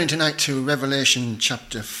Tonight to Revelation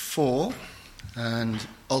chapter 4 and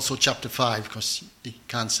also chapter 5, because you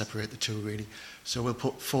can't separate the two really. So we'll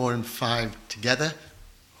put 4 and 5 together,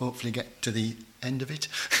 hopefully get to the end of it.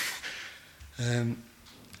 The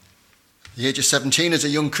age of 17, as a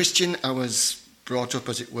young Christian, I was brought up,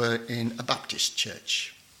 as it were, in a Baptist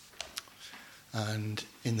church. And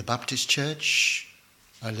in the Baptist church,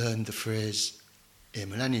 I learned the phrase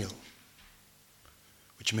amillennial,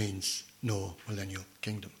 which means no millennial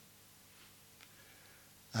kingdom.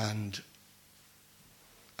 And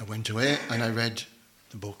I went away and I read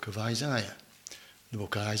the book of Isaiah. The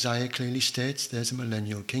book of Isaiah clearly states there's a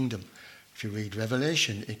millennial kingdom. If you read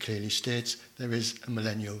Revelation, it clearly states there is a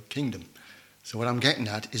millennial kingdom. So what I'm getting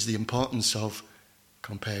at is the importance of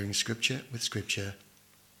comparing Scripture with Scripture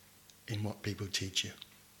in what people teach you.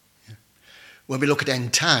 Yeah. When we look at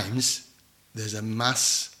end times, there's a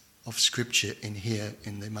mass of Scripture in here,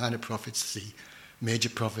 in the minor prophets, the major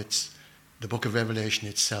prophets, the book of Revelation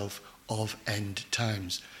itself, of end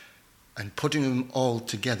times. And putting them all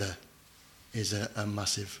together is a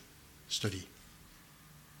massive study.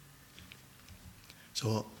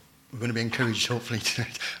 So we're going to be encouraged, hopefully,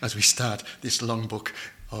 tonight as we start this long book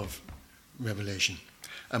of Revelation.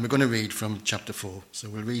 And we're going to read from chapter 4. So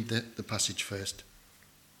we'll read the passage first.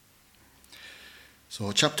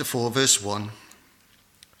 So chapter 4, verse 1.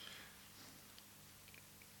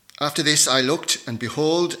 After this I looked, and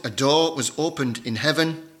behold, a door was opened in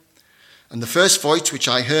heaven, and the first voice which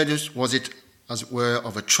I heard was it, as it were,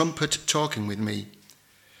 of a trumpet talking with me,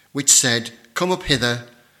 which said, Come up hither,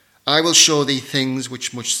 I will show thee things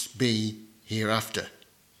which must be hereafter.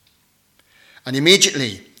 And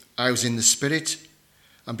immediately I was in the Spirit,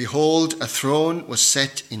 and behold, a throne was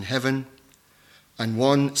set in heaven, and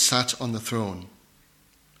one sat on the throne.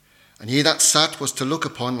 And he that sat was to look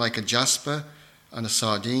upon like a jasper and a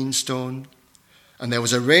sardine stone, and there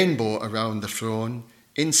was a rainbow around the throne,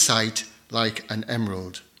 in sight like an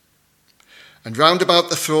emerald. And round about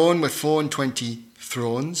the throne were 24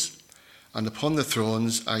 thrones, and upon the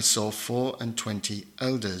thrones I saw 24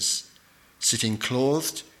 elders, sitting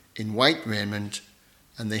clothed in white raiment,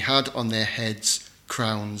 and they had on their heads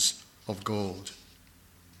crowns of gold.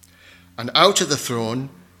 And out of the throne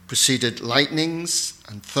proceeded lightnings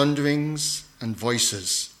and thunderings and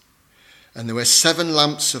voices. And there were 7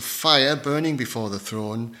 lamps of fire burning before the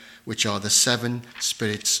throne, which are the 7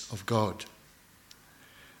 spirits of God.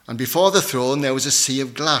 And before the throne there was a sea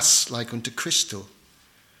of glass like unto crystal.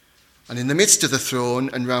 And in the midst of the throne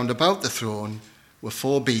and round about the throne were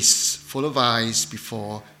 4 beasts full of eyes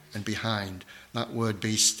before and behind. That word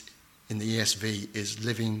beast in the ESV is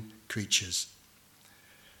living creatures.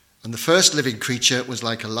 And the first living creature was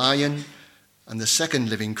like a lion, and the second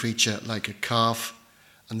living creature like a calf,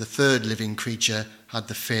 and the third living creature had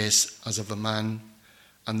the face as of a man,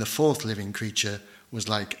 and the fourth living creature was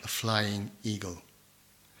like a flying eagle.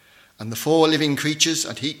 And the 4 living creatures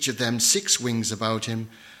had each of them 6 wings about him,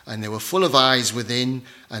 and they were full of eyes within,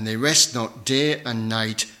 and they rest not day and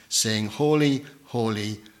night, saying, Holy,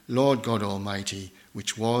 holy, Lord God Almighty,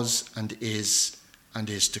 which was and is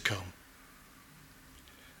to come.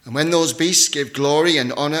 And when those beasts gave glory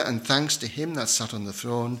and honour and thanks to him that sat on the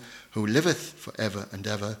throne, who liveth for ever and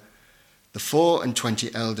ever, the 24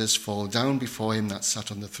 elders fall down before him that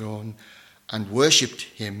sat on the throne, and worshipped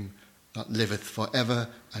him that liveth for ever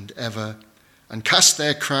and ever, and cast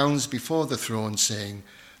their crowns before the throne, saying,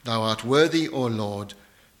 Thou art worthy, O Lord,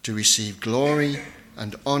 to receive glory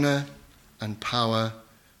and honour and power,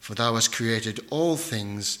 for thou hast created all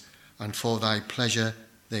things, and for thy pleasure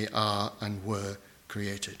they are and were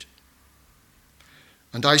created.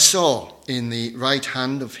 And I saw in the right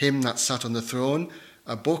hand of him that sat on the throne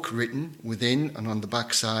a book written within and on the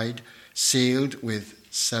backside, sealed with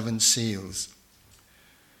 7 seals.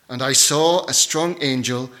 And I saw a strong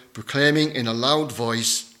angel proclaiming in a loud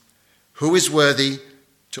voice, Who is worthy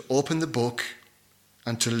to open the book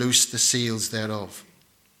and to loose the seals thereof?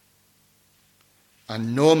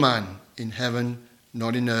 And no man in heaven,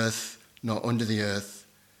 nor in earth, nor under the earth,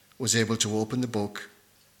 was able to open the book,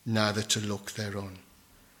 neither to look thereon.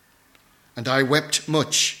 And I wept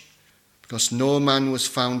much, because no man was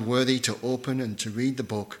found worthy to open and to read the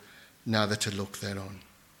book, neither to look thereon.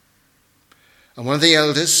 And one of the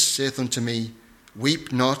elders saith unto me,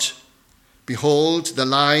 Weep not. Behold, the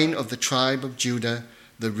Lion of the tribe of Judah,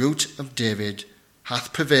 the Root of David,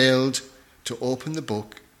 hath prevailed to open the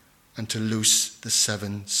book and to loose the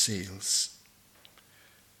 7 seals.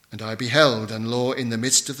 And I beheld, and lo, in the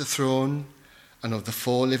midst of the throne and of the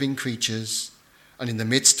 4 living creatures, and in the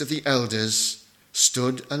midst of the elders,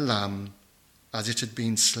 stood a lamb as it had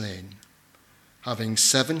been slain, having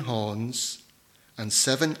 7 horns and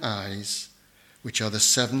 7 eyes, which are the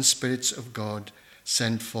 7 spirits of God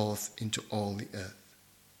sent forth into all the earth.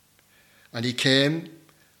 And he came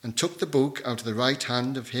and took the book out of the right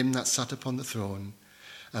hand of him that sat upon the throne.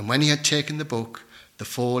 And when he had taken the book, the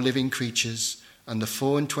 4 living creatures and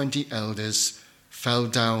the 24 elders fell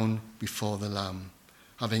down before the Lamb,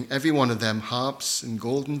 having every one of them harps and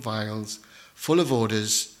golden vials full of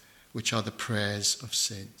odours, which are the prayers of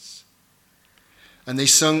saints. And they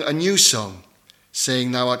sung a new song,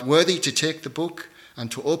 saying, Thou art worthy to take the book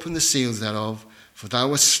and to open the seals thereof, for thou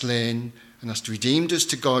wast slain and hast redeemed us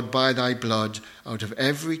to God by thy blood out of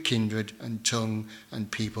every kindred and tongue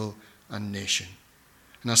and people and nation,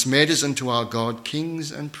 and hast made us unto our God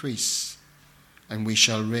kings and priests, and we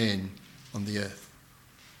shall reign on the earth.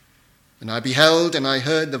 And I beheld, and I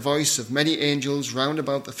heard the voice of many angels round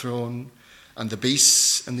about the throne, and the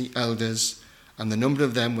beasts and the elders, and the number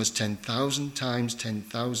of them was 10,000 times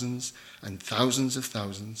 10,000s and thousands of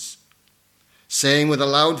thousands, saying with a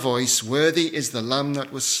loud voice, Worthy is the Lamb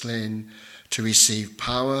that was slain to receive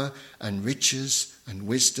power and riches and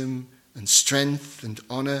wisdom and strength and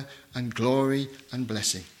honour and glory and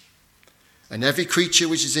blessing. And every creature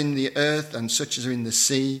which is in the earth and such as are in the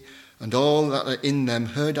sea and all that are in them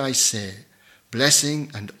heard I say,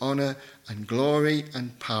 Blessing and honour and glory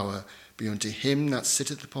and power be unto him that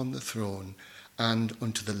sitteth upon the throne and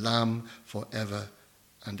unto the Lamb for ever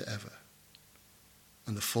and ever.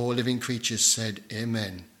 And the 4 living creatures said,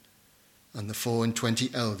 Amen. And the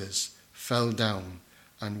 24 elders fell down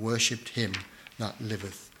and worshipped him that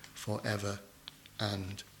liveth for ever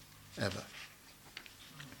and ever.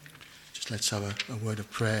 Just let's have a word of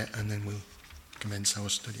prayer and then we'll commence our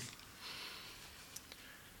study.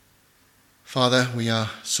 Father, we are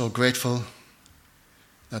so grateful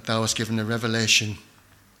that thou hast given a revelation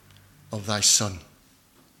of thy Son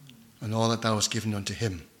and all that thou hast given unto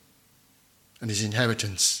him and his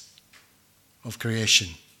inheritance of creation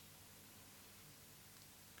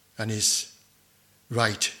and his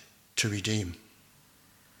right to redeem.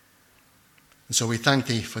 And so we thank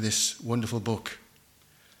thee for this wonderful book,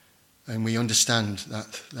 and we understand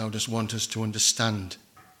that thou dost want us to understand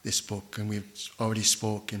this book, and we've already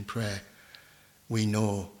spoke in prayer. We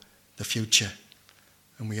know the future,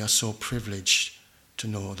 and we are so privileged to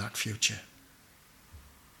know that future.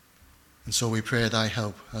 And so we pray thy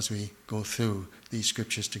help as we go through these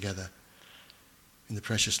scriptures together. In the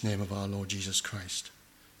precious name of our Lord Jesus Christ.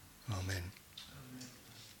 Amen.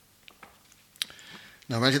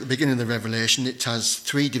 Now, right at the beginning of the Revelation, it has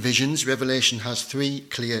 3 divisions. Revelation has 3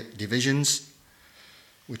 clear divisions,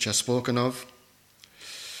 which are spoken of.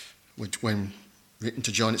 Which, when written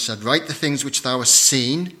to John, it said, Write the things which thou hast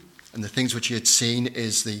seen, and the things which he had seen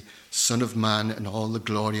is the Son of Man and all the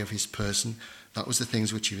glory of his person. That was the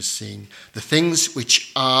things which he was seeing. The things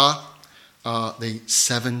which are the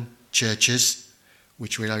 7 churches,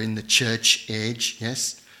 which we are in the church age,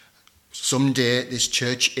 yes? Someday this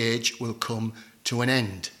church age will come to an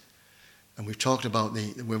end. And we've talked about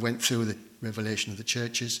we went through the revelation of the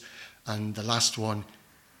churches, and the last one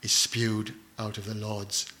is spewed out of the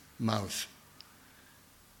Lord's mouth.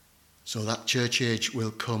 So that church age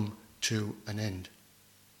will come to an end.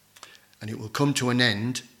 And it will come to an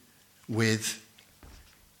end with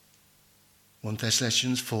 1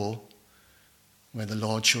 Thessalonians 4, where the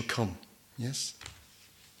Lord shall come. Yes?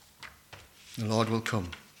 The Lord will come.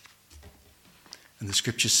 And the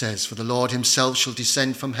scripture says, For the Lord himself shall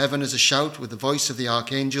descend from heaven as a shout with the voice of the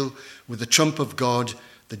archangel, with the trump of God.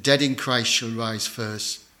 The dead in Christ shall rise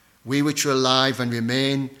first. We which are alive and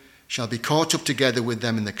remain shall be caught up together with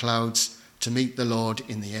them in the clouds to meet the Lord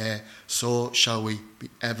in the air. So shall we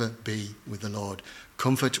ever be with the Lord.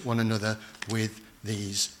 Comfort one another with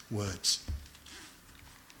these words.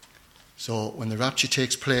 So when the rapture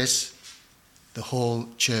takes place, the whole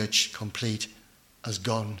church complete has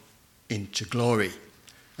gone into glory.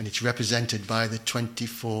 And it's represented by the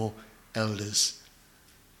 24 elders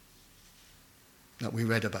that we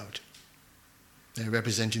read about. They're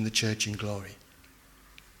representing the church in glory.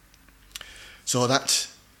 So that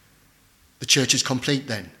the church is complete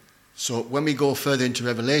then. So when we go further into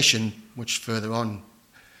Revelation, much further on,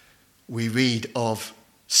 we read of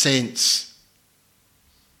saints,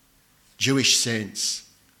 Jewish saints,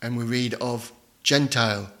 and we read of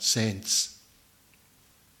Gentile saints.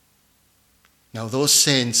 Now those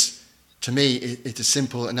saints, to me, it's a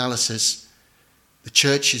simple analysis. The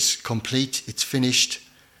church is complete, it's finished.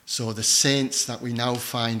 So the saints that we now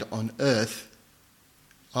find on earth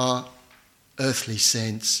are earthly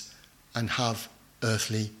saints and have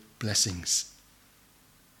earthly blessings.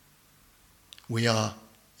 We are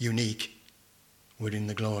unique within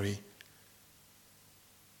the glory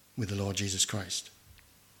with the Lord Jesus Christ.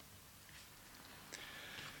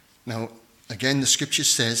 Now, again, the scripture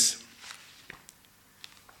says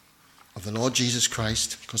of the Lord Jesus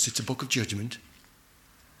Christ, because it's a book of judgment,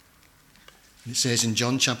 and it says in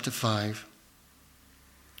John chapter 5,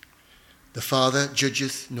 the Father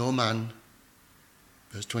judgeth no man,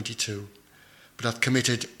 verse 22, but hath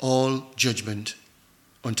committed all judgment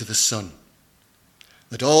unto the Son,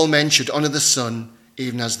 that all men should honour the Son,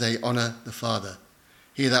 even as they honour the Father.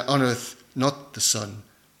 He that honoureth not the Son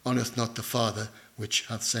honoureth not the Father which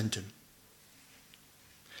hath sent him.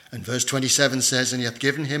 And verse 27 says, and he hath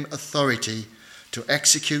given him authority to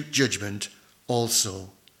execute judgment also,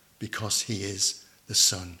 because he is the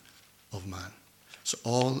Son of Man. So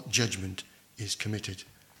all judgment is committed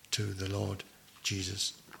to the Lord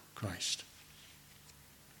Jesus Christ.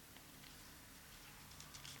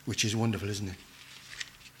 Which is wonderful, isn't it?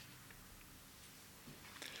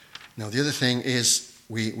 Now the other thing is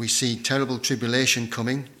we see terrible tribulation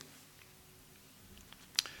coming.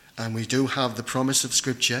 And we do have the promise of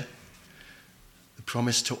Scripture, the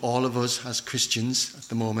promise to all of us as Christians at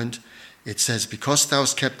the moment. It says, because thou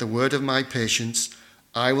hast kept the word of my patience,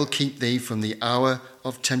 I will keep thee from the hour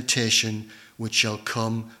of temptation which shall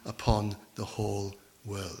come upon the whole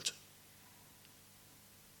world,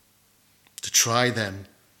 to try them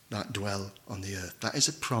that dwell on the earth. That is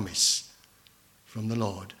a promise from the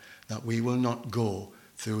Lord, that we will not go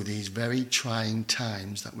through these very trying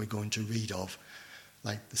times that we're going to read of,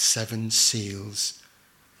 like the 7 seals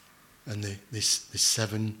and the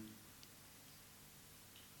 7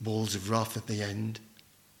 bowls of wrath at the end,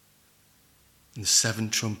 and the 7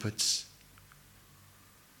 trumpets.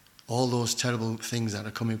 All those terrible things that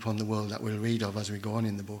are coming upon the world that we'll read of as we go on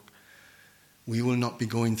in the book. We will not be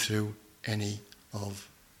going through any of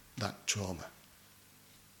that trauma.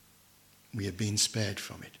 We have been spared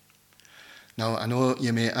from it. Now, I know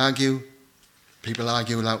you may argue, people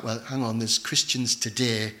argue like, well, hang on, there's Christians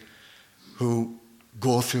today who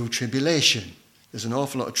go through tribulation. There's an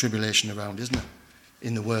awful lot of tribulation around, isn't there,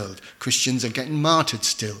 in the world? Christians are getting martyred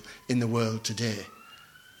still in the world today.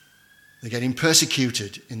 They're getting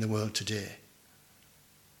persecuted in the world today.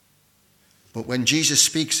 But when Jesus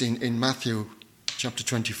speaks in Matthew chapter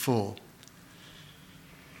 24,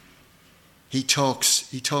 he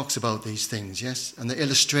talks about these things, yes, and the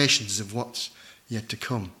illustrations of what's yet to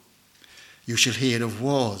come. You shall hear of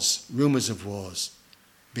wars, rumours of wars.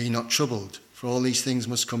 Be not troubled, for all these things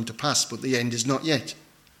must come to pass, but the end is not yet.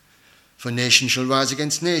 For nation shall rise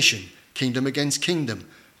against nation, kingdom against kingdom.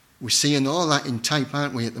 We're seeing all that in type,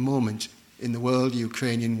 aren't we, at the moment, in the world,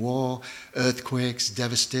 Ukrainian war, earthquakes,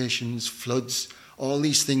 devastations, floods, all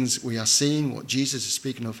these things we are seeing, what Jesus is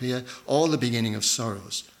speaking of here, all the beginning of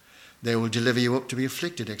sorrows. They will deliver you up to be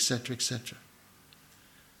afflicted, etc., etc.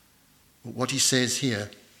 But what he says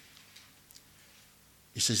here,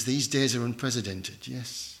 he says, these days are unprecedented,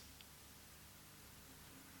 yes.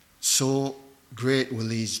 So great will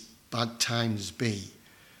these bad times be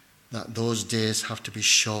that those days have to be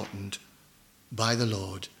shortened by the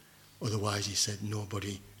Lord. Otherwise, he said,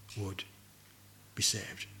 nobody would be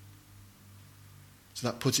saved. So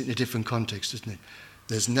that puts it in a different context, doesn't it?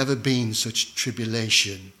 There's never been such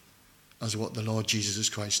tribulation as what the Lord Jesus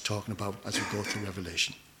Christ is talking about as we go through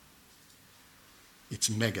Revelation. It's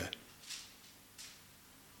mega.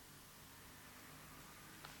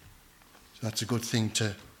 So that's a good thing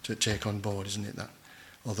to take on board, isn't it? That,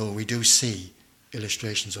 although we do see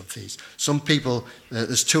illustrations of these. Some people,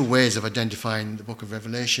 there's 2 ways of identifying the book of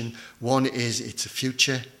Revelation. One is it's a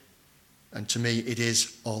future, and to me it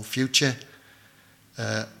is all future.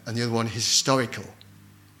 And the other one is historical.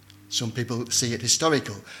 Some people see it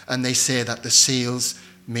historical, and they say that the seals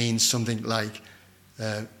mean something like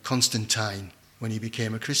Constantine when he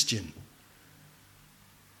became a Christian.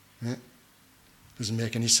 Yeah? Doesn't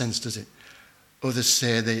make any sense, does it? Others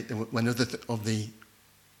say when other of the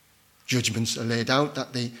judgments are laid out, that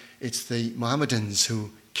it's the Mohammedans who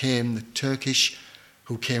came, the Turkish,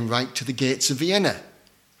 who came right to the gates of Vienna.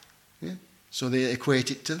 Yeah? So they equate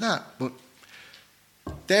it to that. But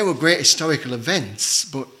there were great historical events,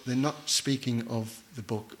 but they're not speaking of the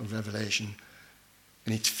book of Revelation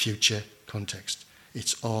in its future context.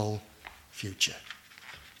 It's all future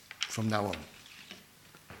from now on,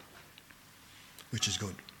 which is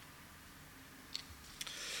good.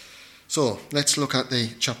 So let's look at the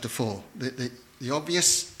chapter 4. The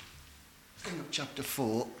obvious thing of chapter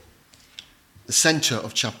 4, the centre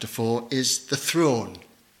of chapter 4, is the throne,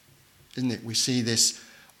 isn't it? We see this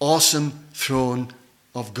awesome throne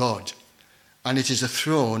of God, and it is a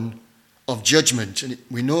throne of judgment, and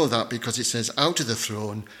we know that because it says, out of the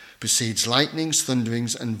throne proceeds lightnings,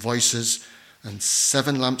 thunderings, and voices and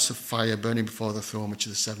 7 lamps of fire burning before the throne, which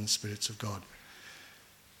are the 7 spirits of God.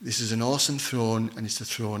 This is an awesome throne, and it's the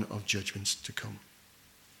throne of judgments to come.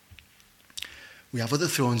 We have other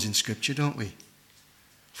thrones in Scripture, don't we?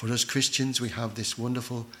 For us Christians, we have this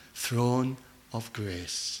wonderful throne of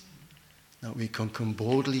grace that we can come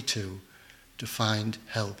boldly to find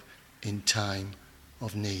help in time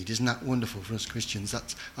of need. Isn't that wonderful for us Christians?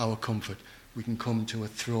 That's our comfort. We can come to a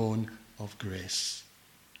throne of grace.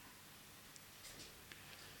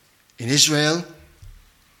 In Israel,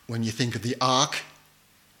 when you think of the ark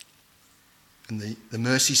and the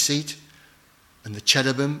mercy seat and the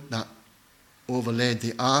cherubim that overlaid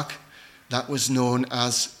the ark, that was known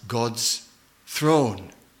as God's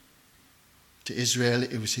throne. To Israel,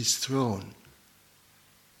 it was his throne.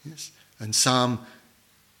 Yes. And Psalm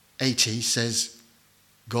 80 says,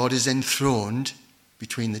 God is enthroned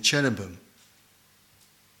between the cherubim.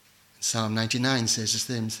 And Psalm 99 says the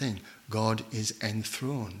same thing. God is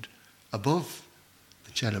enthroned above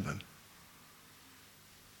the cherubim.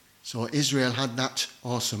 So Israel had that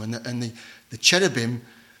awesome. And the cherubim,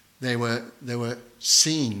 they were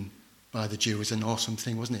seen by the Jews, an awesome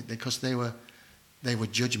thing, wasn't it? Because they were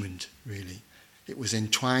judgment, really. It was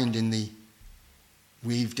entwined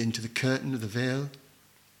weaved into the curtain of the veil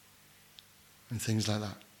and things like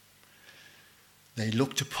that.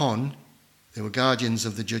 They were guardians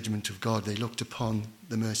of the judgment of God. They looked upon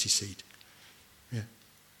the mercy seat. Yeah.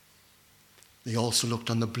 They also looked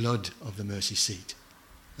on the blood of the mercy seat,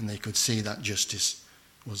 and they could see that justice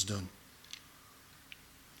was done.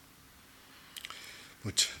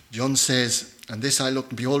 But John says, and this I looked,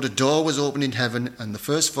 and behold, a door was opened in heaven, and the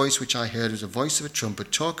first voice which I heard was a voice of a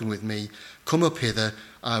trumpet talking with me, come up hither,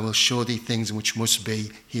 I will show thee things which must be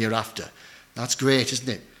hereafter. That's great, isn't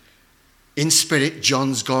it? In spirit,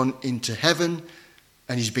 John's gone into heaven,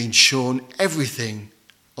 and he's been shown everything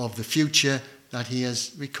of the future that he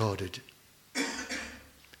has recorded.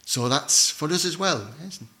 So that's for us as well,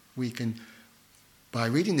 isn't it? We can, by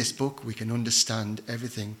reading this book, we can understand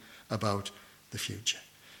everything about the future.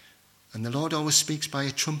 And the Lord always speaks by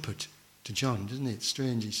a trumpet to John, doesn't it? It's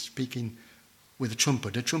strange, he's speaking with a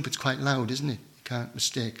trumpet. A trumpet's quite loud, isn't it? You can't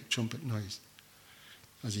mistake a trumpet noise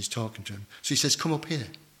as he's talking to him. So he says, come up here.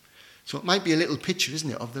 So it might be a little picture,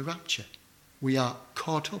 isn't it, of the rapture. We are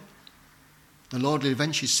caught up. The Lord will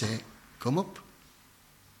eventually say, come up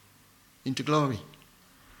into glory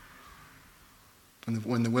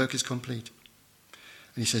when the work is complete.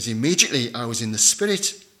 And he says, immediately I was in the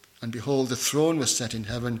Spirit, and behold, the throne was set in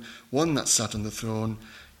heaven, one that sat on the throne.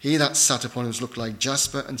 He that sat upon it looked like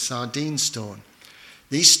jasper and sardine stone.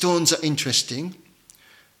 These stones are interesting.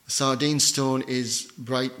 The sardine stone is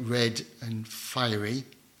bright red and fiery,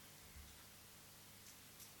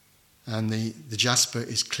 and the jasper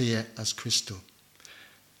is clear as crystal.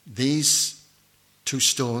 These 2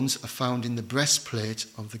 stones are found in the breastplate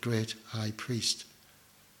of the great high priest,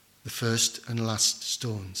 the first and last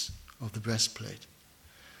stones of the breastplate.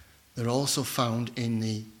 They're also found in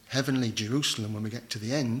the heavenly Jerusalem when we get to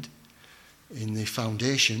the end. In the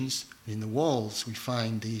foundations, in the walls, we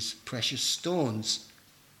find these precious stones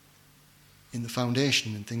in the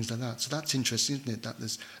foundation and things like that. So that's interesting, isn't it? That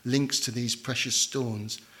there's links to these precious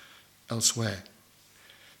stones elsewhere.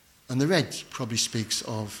 And the red probably speaks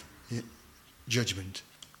of judgment,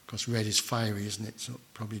 because red is fiery, isn't it? So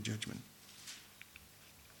probably judgment.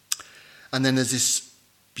 And then there's this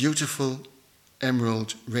beautiful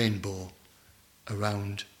emerald rainbow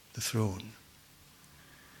around the throne.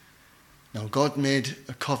 Now, God made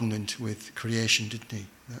a covenant with creation, didn't he?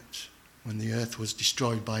 That when the earth was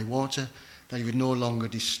destroyed by water, that he would no longer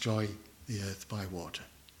destroy the earth by water.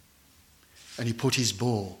 And he put his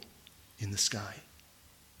bow in the sky.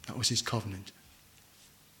 That was his covenant.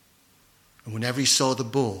 And whenever he saw the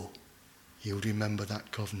bow, he would remember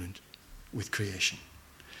that covenant with creation.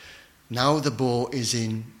 Now the bow is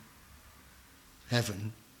in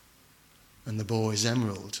heaven, and the bow is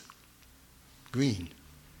emerald green,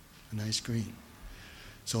 a nice green.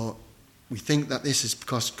 So we think that this is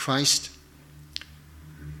because Christ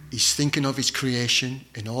is thinking of his creation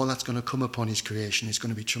and all that's going to come upon his creation. It's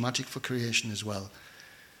going to be traumatic for creation as well.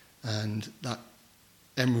 And that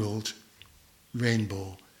emerald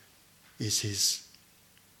rainbow is his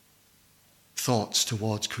thoughts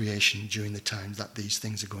towards creation during the time that these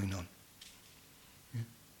things are going on. Yeah.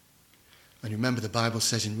 And remember, the Bible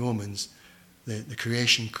says in Romans, the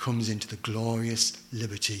creation comes into the glorious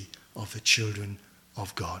liberty of the children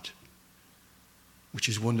of God, which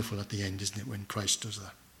is wonderful at the end, isn't it, when Christ does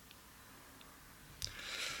that.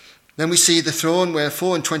 Then we see the throne where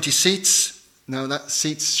 4 and 20 seats. Now that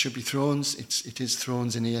seats should be thrones. It is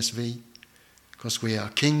thrones in ESV, because we are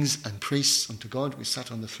kings and priests unto God. We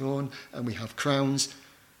sat on the throne and we have crowns.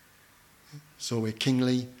 So we're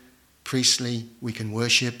kingly, priestly. We can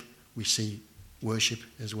worship. We see worship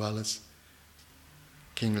as well as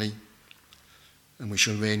kingly. And we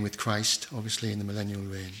shall reign with Christ, obviously, in the millennial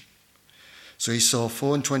reign. So he saw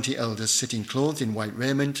 24 elders sitting clothed in white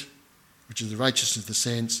raiment, which is the righteousness of the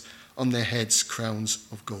saints, on their heads crowns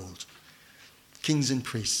of gold. Kings and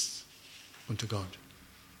priests unto God.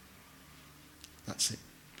 That's it.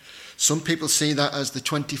 Some people see that as the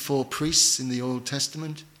 24 priests in the Old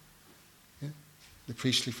Testament. Yeah? The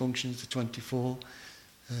priestly functions, the 24.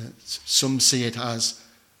 Some see it as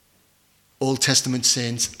Old Testament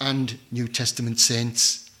saints and New Testament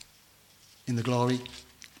saints in the glory.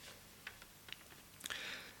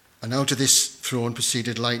 And out of this throne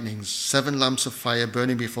proceeded lightnings, 7 lamps of fire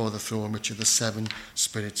burning before the throne, which are the 7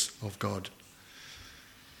 spirits of God.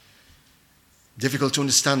 Difficult to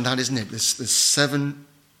understand that, isn't it? There's 7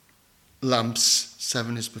 lamps,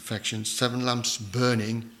 7 is perfection, 7 lamps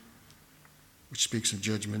burning, which speaks of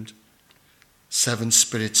judgment, 7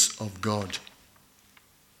 spirits of God.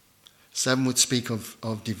 7 would speak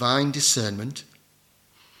of divine discernment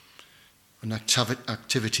and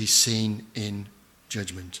activity seen in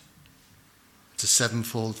judgment. It's a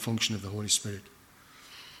 7-fold function of the Holy Spirit.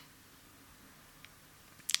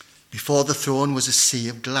 Before the throne was a sea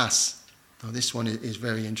of glass. Now this one is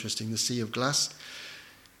very interesting, the sea of glass.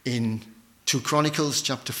 In 2 Chronicles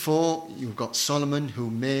chapter 4, you've got Solomon who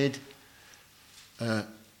made a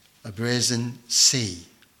brazen sea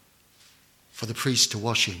for the priest to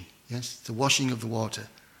wash in. Yes, the washing of the water.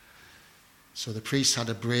 So the priest had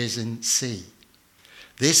a brazen sea.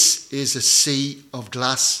 This is a sea of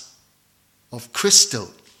glass, of crystal.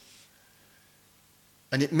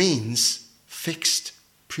 And it means fixed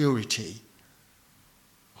purity,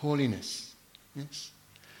 holiness. Yes.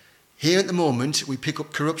 Here at the moment, we pick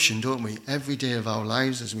up corruption, don't we? Every day of our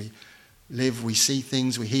lives as we live, we see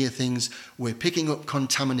things, we hear things. We're picking up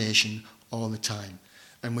contamination all the time.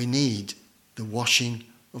 And we need the washing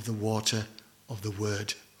of the water of the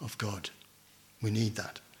Word of God. We need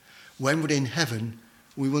that. When we're in heaven,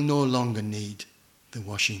 we will no longer need the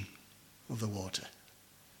washing of the water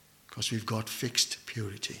because we've got fixed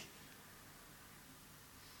purity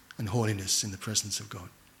and holiness in the presence of God.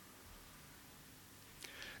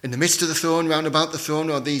 In the midst of the throne, round about the throne,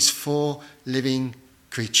 are these 4 living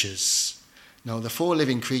creatures. Now, the 4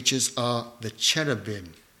 living creatures are the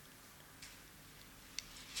cherubim.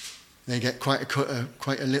 They get quite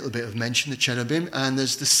a little bit of mention, the cherubim. And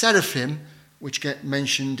there's the seraphim, which get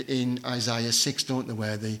mentioned in Isaiah 6, don't they,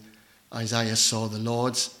 where Isaiah saw the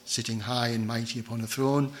Lord sitting high and mighty upon a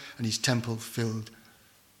throne, and his temple filled,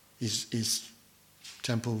 his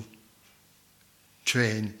temple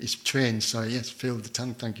train, filled the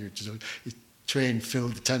temple. Thank you. His train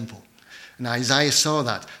filled the temple. And Isaiah saw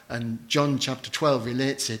that, and John chapter 12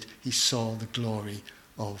 relates it. He saw the glory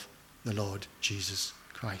of the Lord Jesus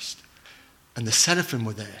Christ. And the seraphim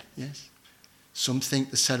were there, yes? Some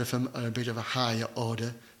think the seraphim are a bit of a higher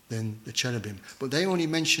order than the cherubim, but they only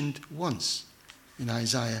mentioned once in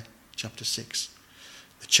Isaiah chapter 6.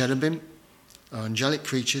 The cherubim are angelic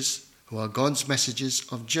creatures who are God's messengers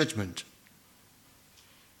of judgment.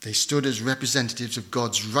 They stood as representatives of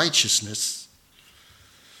God's righteousness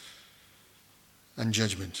and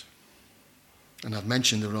judgment. And I've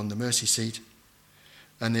mentioned they're on the mercy seat.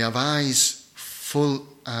 And they have full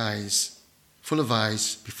of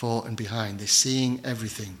eyes before and behind. They're seeing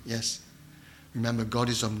everything, yes? Remember, God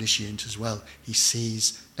is omniscient as well. He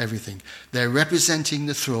sees everything. They're representing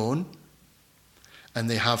the throne, and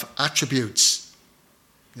they have attributes.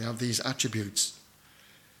 They have these attributes.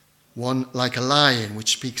 One like a lion,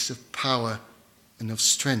 which speaks of power and of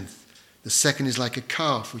strength. The second is like a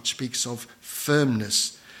calf, which speaks of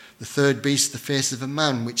firmness. The third beast, the face of a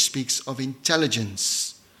man, which speaks of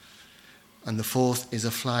intelligence. And the fourth is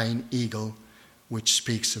a flying eagle, which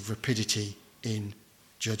speaks of rapidity in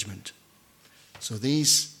judgment. So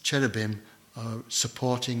these cherubim are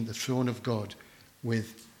supporting the throne of God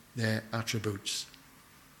with their attributes.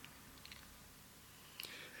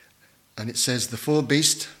 And it says the 4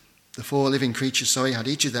 living creatures, had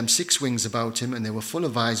each of them 6 wings about him, and they were full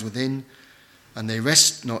of eyes within, and they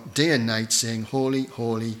rest not day and night, saying, Holy,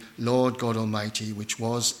 holy, Lord God Almighty, which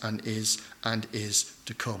was and is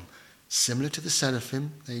to come. Similar to the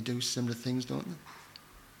seraphim, they do similar things, don't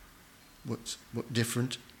they? But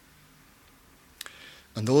different.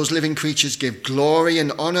 And those living creatures give glory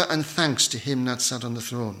and honour and thanks to him that sat on the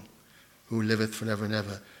throne, who liveth forever and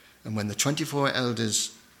ever. And when the 24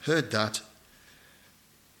 elders heard that,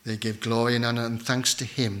 they give glory and honour and thanks to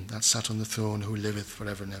him that sat on the throne, who liveth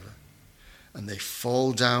forever and ever. and they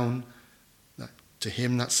fall down to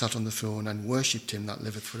him that sat on the throne and worshipped him that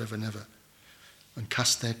liveth forever and ever, and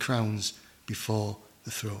cast their crowns before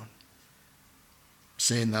the throne,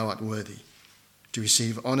 saying, Thou art worthy to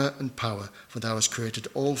receive honour and power, for thou hast created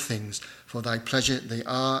all things. For thy pleasure they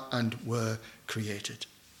are and were created.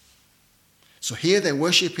 So here they're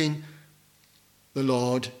worshipping the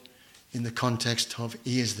Lord in the context of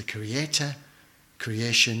he is the creator,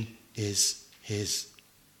 creation is his.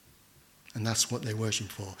 And that's what they worship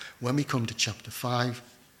for. When we come to chapter 5,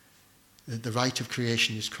 the right of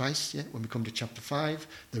creation is Christ. Yeah? When we come to chapter 5,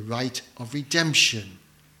 the right of redemption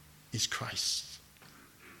is Christ.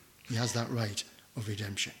 He has that right of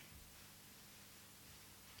redemption.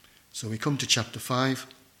 So we come to chapter 5.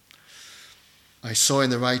 I saw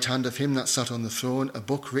in the right hand of him that sat on the throne a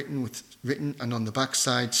book written and on the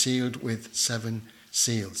backside sealed with 7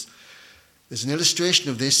 seals. There's an illustration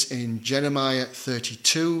of this in Jeremiah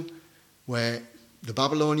 32, where the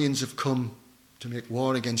Babylonians have come to make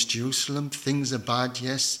war against Jerusalem. Things are bad,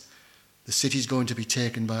 yes. The city's going to be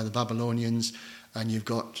taken by the Babylonians, and you've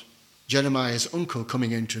got Jeremiah's uncle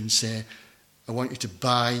coming in to him and say, I want you to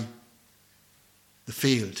buy the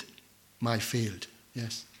field, my field.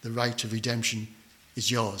 Yes, the right of redemption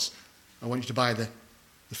is yours. I want you to buy the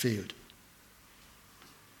field.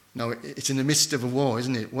 Now, it's in the midst of a war,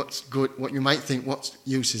 isn't it? What's good? What you might think, what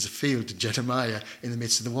use is a field to Jeremiah in the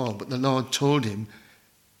midst of the war? But the Lord told him,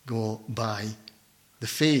 go buy the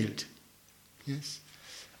field. Yes.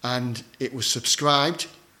 And it was subscribed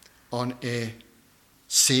on a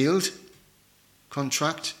sealed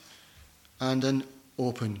contract and an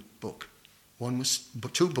open book.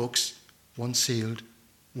 2 books, 1 sealed,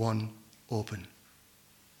 1 open.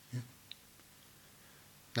 Yeah.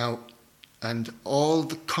 Now, and all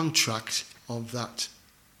the contract of that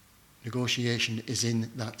negotiation is in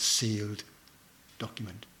that sealed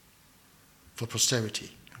document for posterity.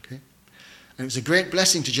 Okay? And it was a great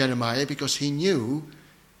blessing to Jeremiah because he knew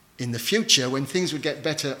in the future, when things would get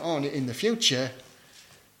better on in the future,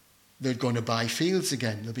 they're going to buy fields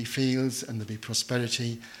again. There'll be fields and there'll be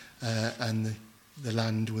prosperity and the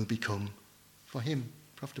land will become for him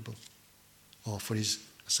profitable or for his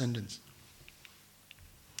ascendants.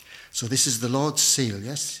 So this is the Lord's seal,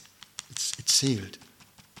 yes? It's sealed.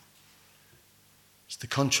 It's the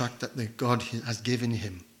contract that God has given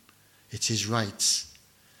him. It's his rights.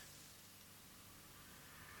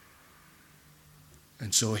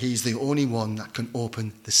 And so he's the only one that can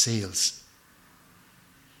open the seals.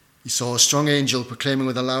 He saw a strong angel proclaiming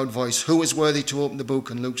with a loud voice, Who is worthy to open the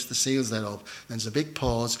book and loose the seals thereof? Then there's a big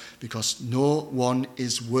pause because no one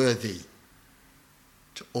is worthy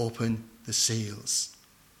to open the seals.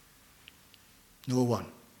 No one.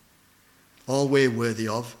 All we're worthy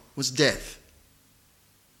of was death.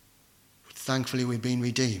 But thankfully we've been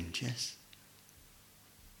redeemed, yes?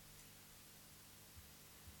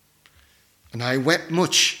 And I wept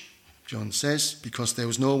much, John says, because there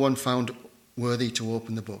was no one found worthy to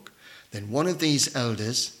open the book. Then one of these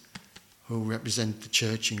elders, who represent the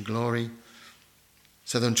church in glory,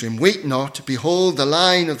 said unto him, Weep not, behold, the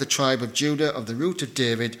Lion of the tribe of Judah, of the root of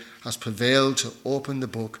David, has prevailed to open the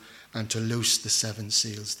book and to loose the 7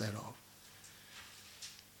 seals thereof.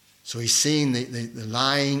 So he's seeing the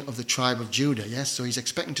Lion of the tribe of Judah, yes? So he's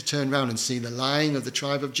expecting to turn around and see the Lion of the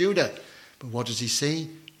tribe of Judah. But what does he see?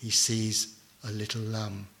 He sees a little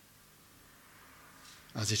lamb,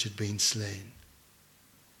 as it had been slain.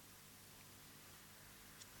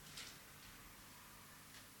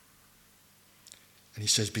 And he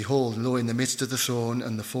says, Behold, lo, in the midst of the throne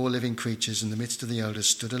and the 4 living creatures, in the midst of the elders,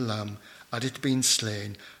 stood a lamb, had it been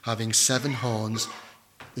slain, having 7 horns.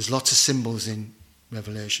 There's lots of symbols in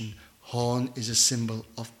Revelation. Horn is a symbol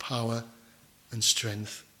of power and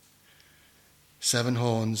strength. 7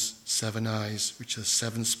 horns, 7 eyes, which are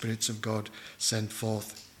 7 spirits of God sent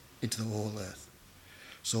forth into the whole earth.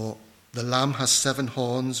 So the Lamb has 7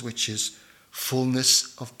 horns, which is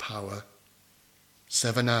fullness of power.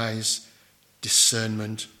 7 eyes,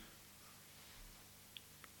 discernment.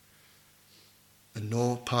 And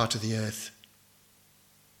no part of the earth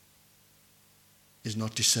is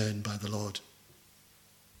not discerned by the Lord.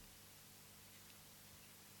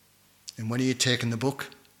 And when he had taken the book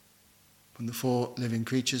from the 4 living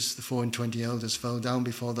creatures, the 4 and 20 elders fell down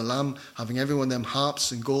before the Lamb, having every one of them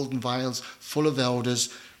harps and golden vials full of the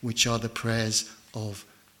odors, which are the prayers of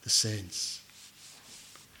the saints.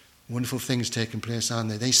 Wonderful things taking place, aren't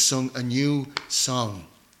they? They sung a new song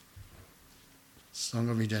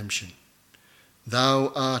of redemption.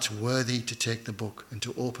 Thou art worthy to take the book and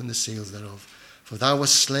to open the seals thereof. For thou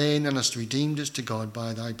wast slain and hast redeemed us to God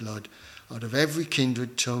by thy blood out of every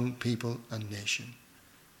kindred, tongue, people, and nation.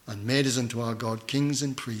 and made us unto our God kings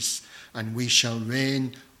and priests, and we shall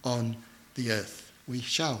reign on the earth. We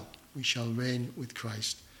shall reign with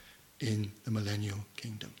Christ in the millennial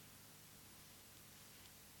kingdom.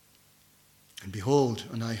 And behold,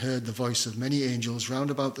 and I heard the voice of many angels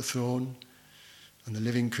round about the throne, and the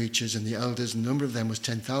living creatures and the elders, and the number of them was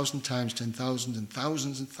 10,000 times 10,000 and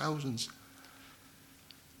thousands and thousands.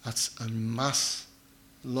 That's a mass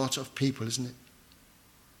lot of people, isn't it?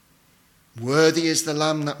 Worthy is the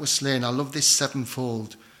Lamb that was slain. I love this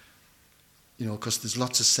sevenfold, because there's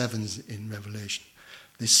lots of sevens in Revelation.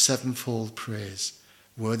 This sevenfold praise.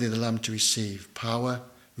 Worthy the Lamb to receive power,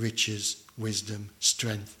 riches, wisdom,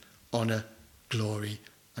 strength, honour, glory,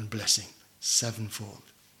 and blessing. Sevenfold.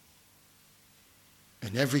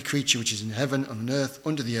 And every creature which is in heaven, on earth,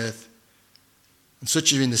 under the earth, and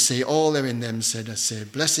such are in the sea, all are in them, said, I say,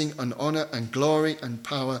 blessing and honour and glory and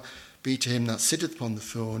power be to him that sitteth upon the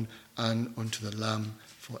throne and unto the Lamb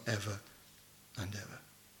for ever and ever.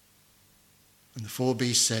 And the four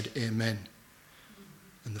beasts said, Amen.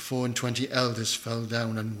 And the 24 elders fell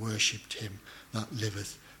down and worshipped him that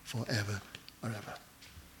liveth for ever and ever.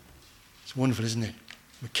 It's wonderful, isn't it?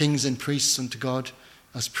 We're kings and priests unto God.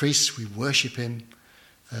 As priests, we worship him.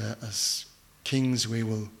 As kings, we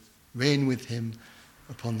will reign with him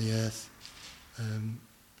upon the earth.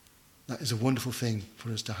 That is a wonderful thing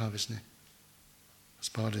for us to have, isn't it? As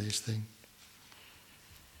part of this thing.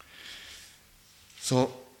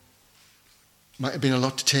 So, might have been a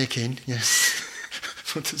lot to take in, yes.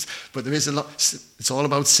 But there is a lot. It's all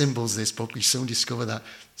about symbols, this book. We soon discover that.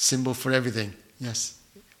 Symbol for everything, yes.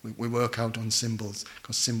 We work out on symbols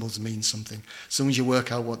because symbols mean something. As soon as you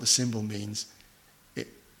work out what the symbol means, it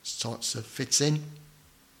sort of fits in.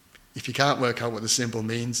 If you can't work out what the symbol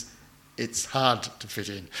means, it's hard to fit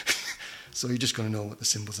in. So you're just going to know what the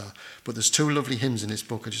symbols are. But there's two lovely hymns in this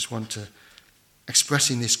book. I just want to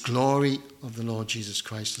expressing this glory of the Lord Jesus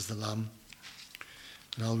Christ as the Lamb.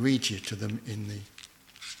 And I'll read you to them in the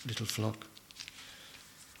little flock.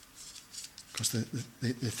 Because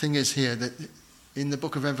the thing is here that in the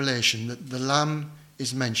book of Revelation that the Lamb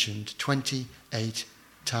is mentioned 28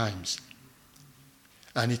 times.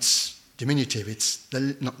 And it's diminutive. It's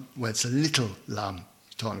a little lamb.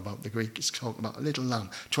 Talking about the Greek, it's talking about a little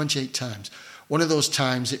lamb 28 times. One of those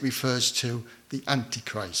times it refers to the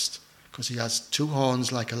Antichrist because he has two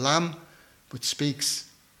horns like a lamb but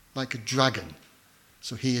speaks like a dragon.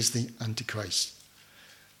 So he is the Antichrist.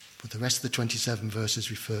 But the rest of the 27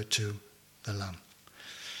 verses refer to the Lamb.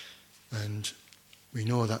 And we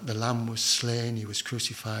know that the Lamb was slain, he was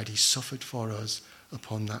crucified, he suffered for us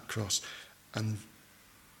upon that cross. And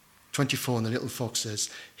 24 in the little fox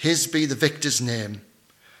says, his be the victor's name,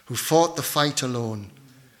 who fought the fight alone.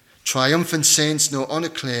 Triumphant saints no honour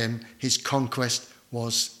claim, his conquest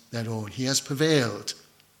was their own. He has prevailed,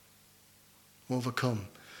 overcome.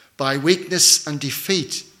 By weakness and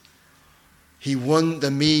defeat, he won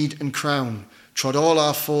the meed and crown, trod all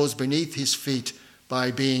our foes beneath his feet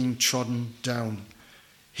by being trodden down.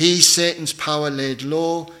 He Satan's power laid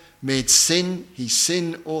low, made sin, he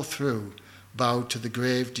sin o'erthrew, bowed to the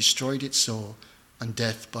grave, destroyed it so, and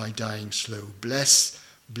death by dying slew. Bless,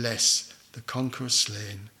 bless the conqueror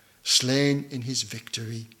slain, slain in his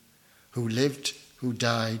victory, who lived, who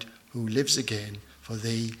died, who lives again, for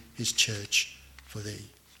thee, his church, for thee.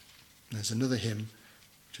 And there's another hymn,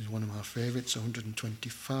 which is one of my favourites,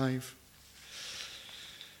 125.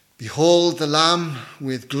 Behold the Lamb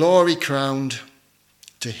with glory crowned,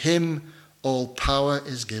 to him all power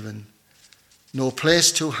is given. No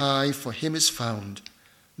place too high for him is found,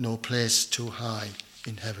 no place too high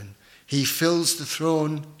in heaven. He fills the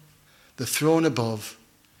throne above,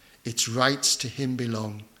 its rights to him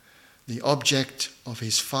belong, the object of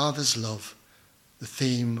his Father's love, the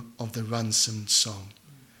theme of the ransomed song.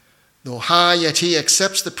 Though high, yet he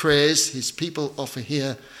accepts the praise his people offer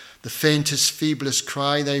here. The faintest, feeblest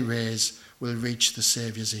cry they raise will reach the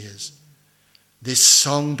Saviour's ears. This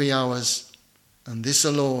song be ours, and this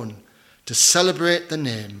alone, to celebrate the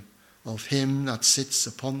name of him that sits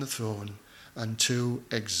upon the throne, and to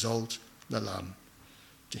exalt the Lamb.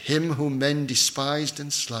 To him whom men despised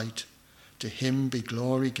and slight, to him be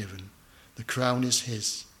glory given. The crown is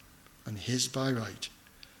his, and his by right,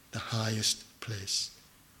 the highest place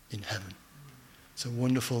in heaven. It's a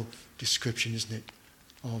wonderful description, isn't it,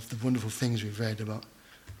 of the wonderful things we've read about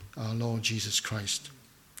our Lord Jesus Christ,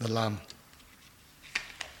 the Lamb.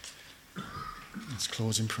 Let's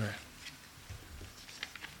close in prayer.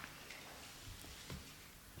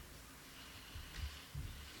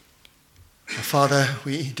 Our Father,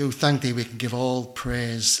 we do thank thee we can give all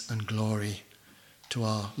praise and glory to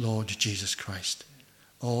our Lord Jesus Christ,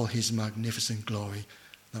 all his magnificent glory,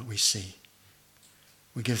 that we see.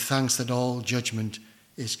 We give thanks that all judgment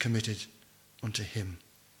is committed unto him.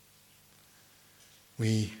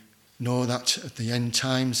 We know that at the end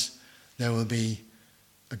times there will be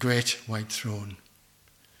a great white throne,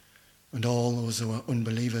 and all those who are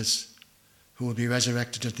unbelievers who will be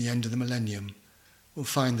resurrected at the end of the millennium will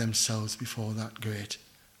find themselves before that great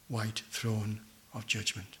white throne of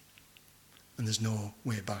judgment. And there's no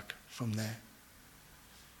way back from there.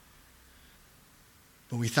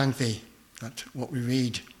 But we thank thee that what we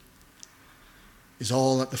read is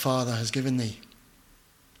all that the Father has given thee.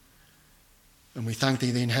 And we thank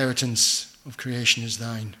thee the inheritance of creation is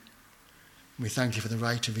thine. And we thank thee for the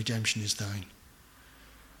right of redemption is thine.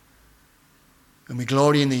 And we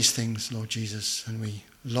glory in these things, Lord Jesus, and we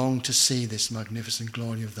long to see this magnificent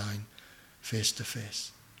glory of thine face to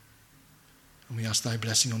face. And we ask thy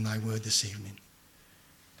blessing on thy word this evening.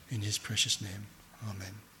 In his precious name,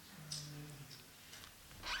 amen.